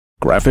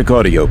Graphic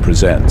Audio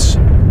presents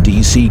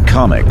DC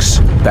Comics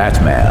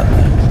Batman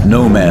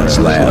No Man's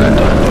Land.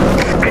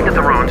 King of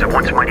the ruins of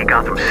once mighty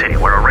Gotham City,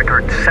 where a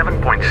record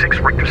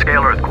 7.6 Richter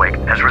scale earthquake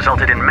has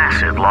resulted in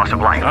massive loss of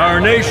life. Our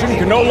nation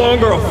can no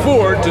longer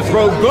afford to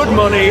throw good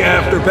money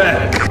after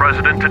bad. The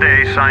president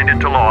today signed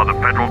into law the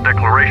federal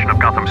declaration of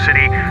Gotham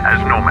City as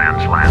no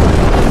man's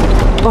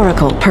land.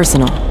 Oracle,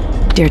 personal.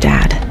 Dear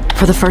Dad,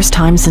 for the first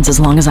time since as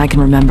long as I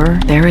can remember,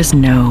 there is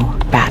no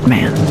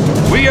Batman.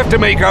 We have to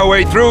make our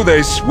way through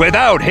this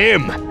without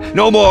him.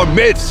 No more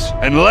myths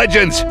and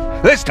legends.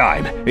 This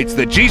time, it's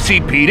the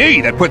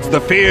GCPD that puts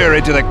the fear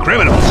into the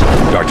criminals.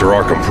 Dr.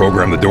 Arkham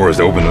programmed the doors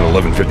to open at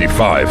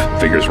 11:55.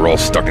 Figures we're all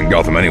stuck in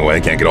Gotham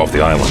anyway, can't get off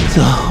the island.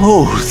 The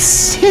whole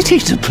city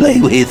to play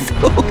with.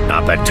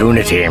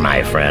 Opportunity,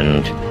 my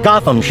friend.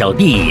 Gotham shall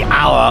be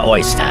our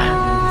oyster.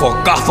 For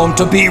Gotham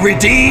to be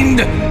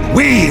redeemed,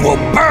 we will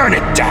burn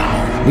it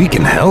down. We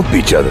can help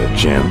each other,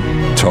 Jim.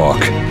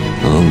 Talk.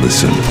 I'll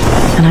listen.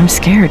 And I'm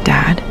scared,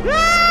 Dad.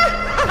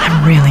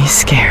 I'm really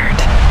scared.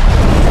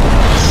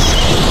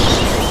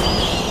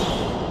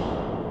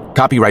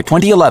 Copyright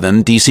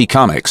 2011 DC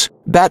Comics.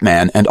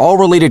 Batman and all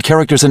related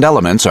characters and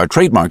elements are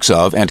trademarks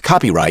of and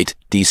copyright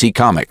DC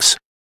Comics.